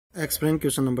Explain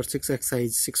question number 6,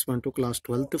 exercise 6.2, class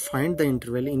 12. To find the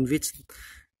interval in which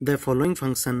the following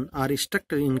function are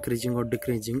structurally increasing or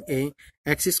decreasing: a,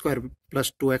 x square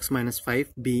plus 2x minus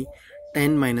 5, b,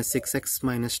 10 minus 6x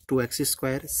minus 2x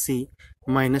square, c,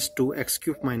 minus 2x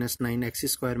cube minus 9x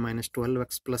square minus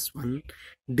 12x plus 1,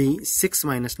 d, 6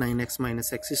 minus 9x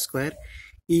minus x square,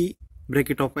 e,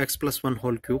 bracket of x plus 1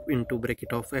 whole cube into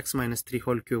bracket of x minus 3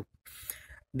 whole cube.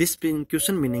 This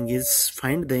question meaning is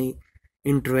find the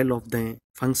interval of the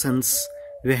functions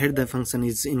where the function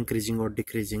is increasing or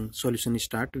decreasing. Solution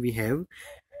start. We have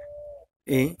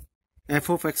a f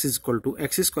of x is equal to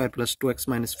x square plus 2x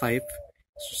minus 5.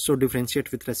 So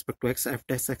differentiate with respect to x. F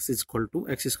dash x is equal to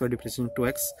x square differentiation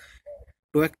 2x.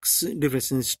 2x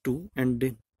differentiation is 2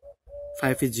 and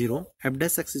 5 is 0. F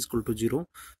dash x is equal to 0.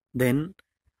 Then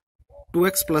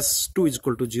 2x plus 2 is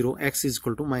equal to 0. X is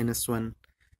equal to minus 1.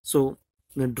 So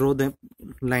draw the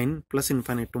line plus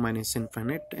infinite to minus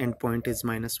infinite and point is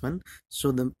minus 1.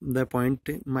 So the point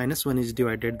minus 1 is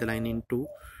divided the line into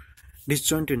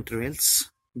disjoint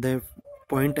intervals. The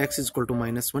point x is equal to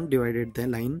minus 1 divided the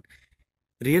line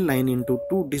real line into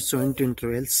two disjoint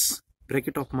intervals,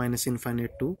 bracket of minus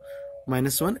infinite to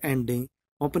minus 1 and the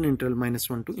open interval minus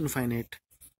 1 to infinite.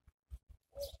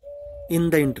 In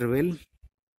the interval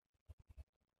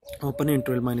open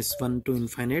interval minus 1 to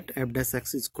infinite, f dash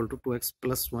x is equal to 2x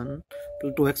plus 1,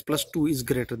 2x plus 2 is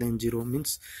greater than 0,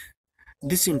 means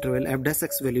this interval f dash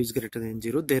x value is greater than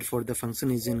 0, therefore the function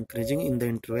is increasing in the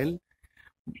interval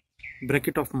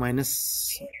bracket of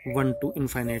minus 1 to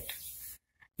infinite.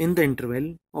 In the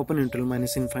interval open interval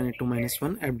minus infinite to minus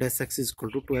 1, f dash x is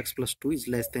equal to 2x plus 2 is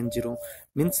less than 0,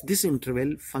 means this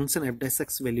interval function f dash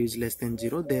x value is less than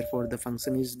 0, therefore the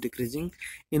function is decreasing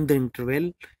in the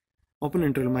interval open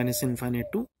interval minus infinite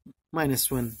to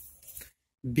minus 1.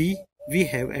 B, we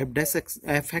have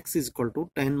fx is equal to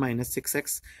 10 minus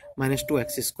 6x minus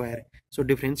 2x square. So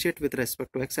differentiate with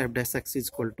respect to x. F dash x is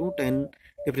equal to 10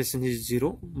 differentiation is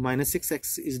 0, minus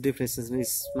 6x is differentiation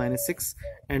is minus 6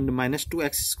 and minus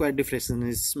 2x square differentiation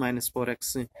is minus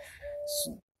 4x.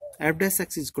 So f dash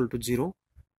x is equal to 0.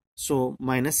 So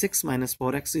minus 6 minus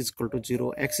 4x is equal to 0.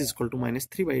 X is equal to minus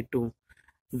 3 by 2.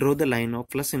 Draw the line of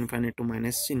plus infinite to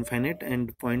minus infinite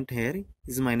and point here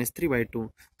is minus 3 by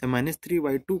 2. The minus 3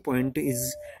 by 2 point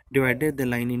is divided the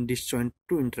line in disjoint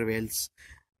two intervals.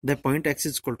 The point x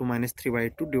is equal to minus 3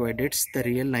 by 2 divides the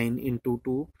real line into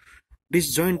two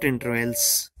disjoint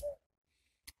intervals.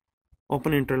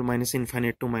 Open interval minus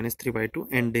infinite to minus 3 by 2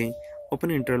 and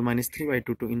open interval minus 3 by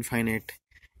 2 to infinite.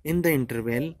 In the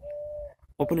interval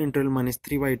open interval minus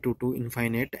 3 by 2 to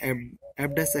infinite,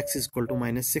 f dash x is equal to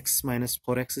minus 6 minus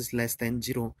 4x is less than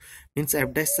 0, means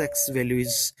f dash x value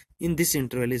is in this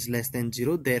interval is less than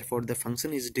 0, therefore the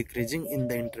function is decreasing in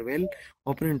the interval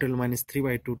open interval minus 3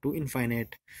 by 2 to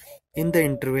infinite. In the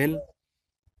interval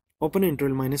open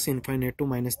interval minus infinite to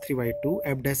minus 3 by 2,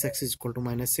 f dash x is equal to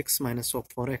minus 6 minus of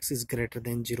 4x is greater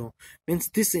than 0, means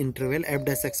this interval f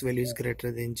dash x value is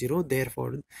greater than 0,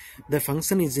 therefore the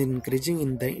function is increasing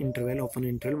in the interval open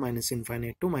interval minus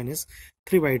infinite to minus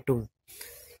 3 by 2.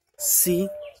 C,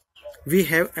 we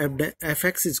have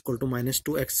fx is equal to minus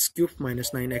 2x cube minus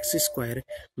 9x square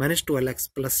minus 12x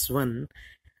plus 1.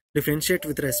 Differentiate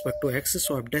with respect to x,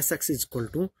 so f dash x is equal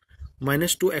to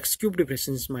minus 2x cube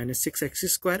differentiation is minus 6x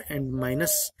square and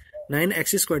minus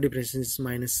 9x square differentiation is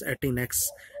minus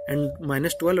 18x and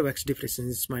minus 12x differentiation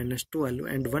is minus 12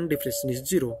 and 1 differentiation is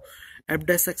 0. F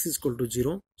dash x is equal to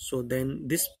 0, so then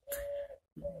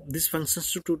this function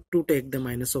to take the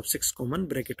minus of 6 common,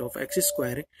 bracket of x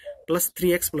square plus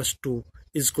 3x plus 2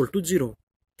 is equal to 0.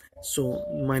 So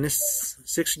minus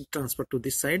 6 transfer to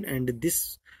this side and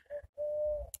this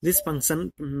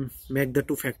function make the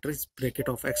two factors bracket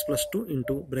of x plus 2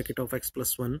 into bracket of x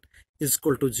plus 1 is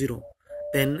equal to 0.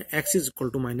 Then x is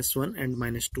equal to minus 1 and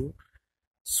minus 2.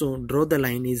 So draw the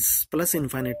line is plus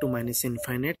infinite to minus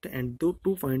infinite and the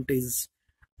 2 point is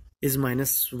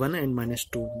minus 1 and minus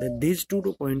 2. Then these two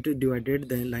points divided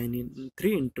the line in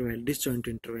three disjoint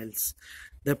intervals.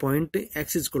 The point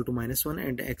x is equal to minus 1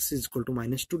 and x is equal to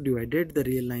minus 2 divided the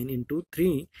real line into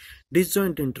three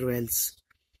disjoint intervals.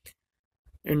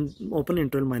 And open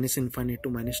interval minus infinite to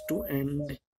minus 2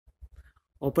 and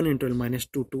open interval minus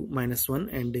 2 to minus 1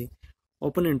 and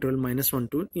open interval minus 1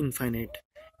 to infinite.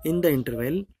 In the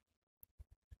interval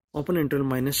open interval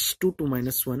minus 2 to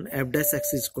minus 1, f dash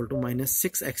x is equal to minus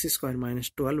 6x square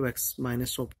minus 12x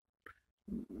minus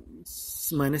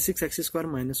 6x square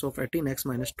minus of 18x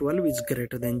minus 12 is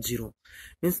greater than 0,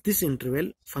 means this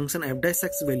interval function f dash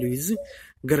x value is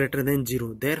greater than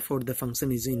 0, therefore the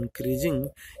function is increasing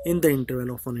in the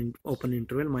interval of open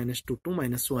interval minus 2 to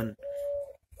minus 1.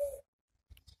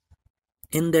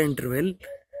 In the interval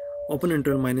open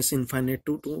interval minus infinite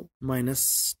to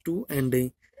minus 2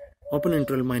 and open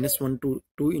interval minus 1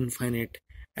 to infinite,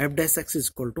 f dash x is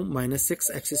equal to minus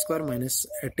 6x square minus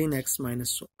 18x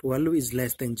minus 12 is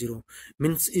less than 0.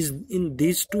 Means is in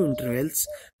these two intervals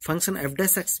function f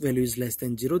dash x value is less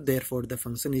than 0, therefore the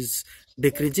function is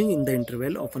decreasing in the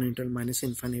interval open interval minus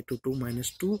infinite to 2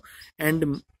 minus 2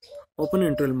 and open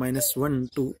interval minus 1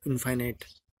 to infinite.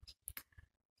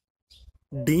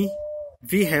 D,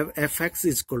 we have fx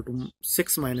is equal to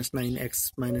 6 minus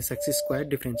 9x minus x square,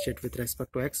 differentiate with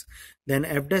respect to x, then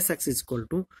f dash x is equal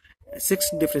to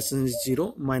 6 difference is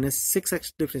 0 minus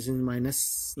 6x difference is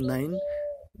minus 9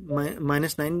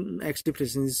 minus 9x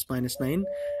difference is minus 9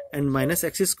 and minus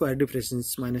x square difference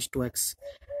is minus 2x.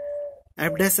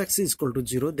 F dash x is equal to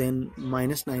 0, then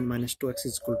minus 9 minus 2x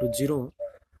is equal to 0,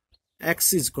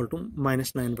 x is equal to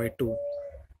minus 9 by 2.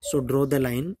 So draw the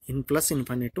line in plus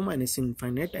infinite to minus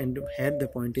infinite, and here the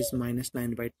point is minus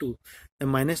 9 by 2. The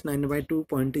minus 9 by 2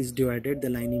 point is divided the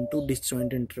line into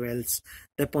disjoint intervals.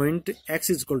 The point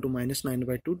x is equal to minus 9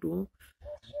 by 2 to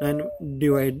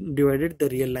divided the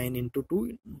real line into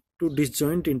two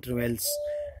disjoint intervals.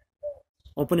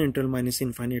 Open interval minus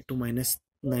infinite to minus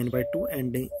 9 by 2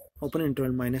 and open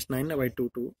interval minus 9 by 2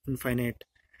 to infinite.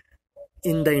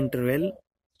 In the interval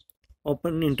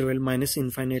open interval minus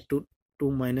infinite to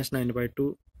minus 9 by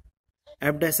 2,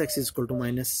 f dash x is equal to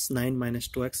minus 9 minus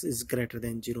 2x is greater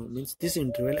than 0. Means this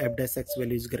interval f dash x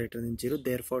value is greater than 0,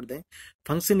 therefore the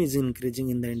function is increasing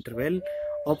in the interval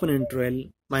open interval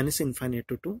minus infinite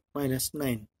to 2 minus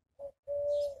 9.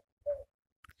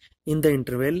 In the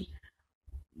interval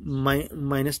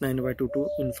minus 9 by 2 to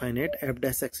infinite, f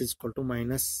dash x is equal to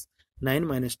minus 9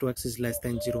 minus 2x is less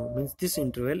than 0. Means this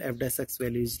interval f dash x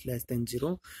value is less than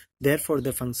 0, therefore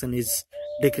the function is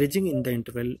decreasing in the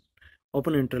interval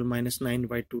open interval minus 9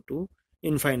 by 2 to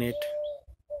infinite.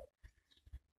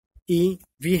 E,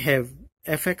 we have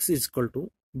fx is equal to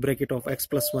bracket of x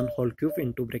plus 1 whole cube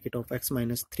into bracket of x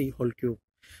minus 3 whole cube.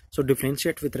 So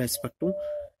differentiate with respect to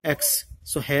x.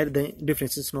 So here the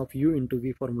differentiation of u into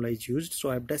v formula is used. So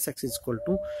f dash x is equal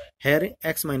to, here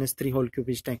x minus 3 whole cube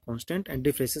is time constant and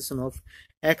differentiation of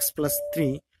x plus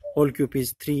 3 whole cube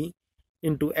is 3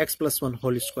 into x plus 1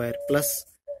 whole square, plus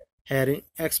here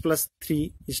x plus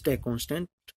 3 is time constant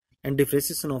and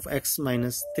differentiation of x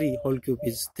minus 3 whole cube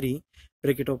is 3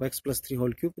 bracket of x plus 3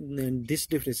 whole cube, and this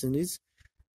differentiation is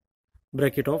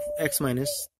bracket of x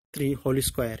minus 3 whole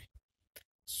square.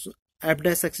 So f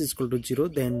dash x is equal to 0,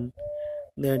 then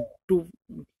the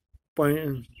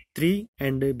 2.3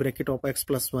 and bracket of x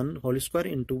plus 1 whole square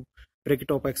into bracket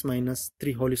of x minus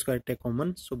 3 whole square take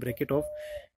common, so bracket of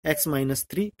x minus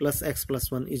 3 plus x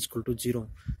plus 1 is equal to 0.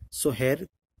 So here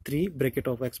 3 bracket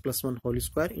of x plus 1 whole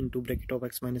square into bracket of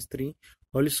x minus 3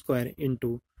 whole square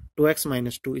into 2x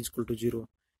minus 2 is equal to 0.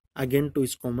 Again 2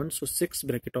 is common, so 6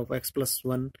 bracket of x plus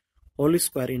 1 whole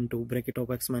square into bracket of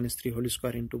x minus 3 whole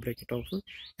square into bracket of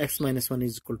x minus 1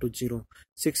 is equal to 0.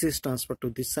 6 is transferred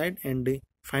to this side and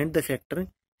find the factor.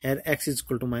 Here x is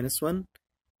equal to minus 1,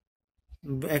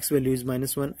 x value is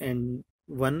minus 1 and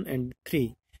 1 and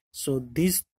 3. So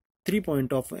these 3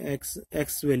 point of x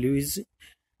value is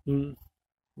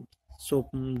so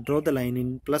draw the line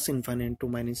in plus infinite to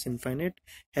minus infinite.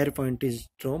 Here point is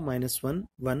draw minus 1,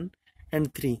 1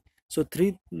 and 3. So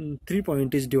 3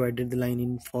 point is divided the line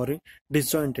in 4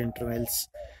 disjoint intervals.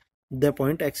 The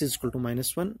point x is equal to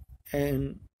minus 1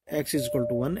 and x is equal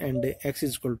to 1 and x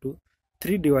is equal to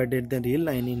 3 divided the real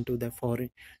line into the 4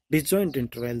 disjoint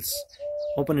intervals.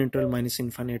 Open interval minus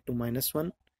infinite to minus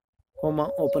 1,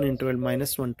 comma open interval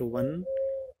minus 1 to 1,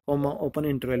 comma open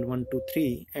interval 1 to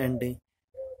 3 and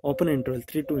open interval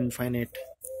 3 to infinite.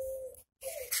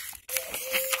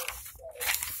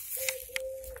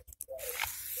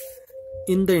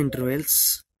 In the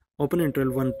intervals open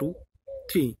interval 1 to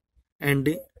 3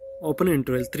 and open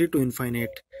interval 3 to infinite,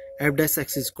 f dash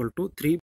x is equal to 3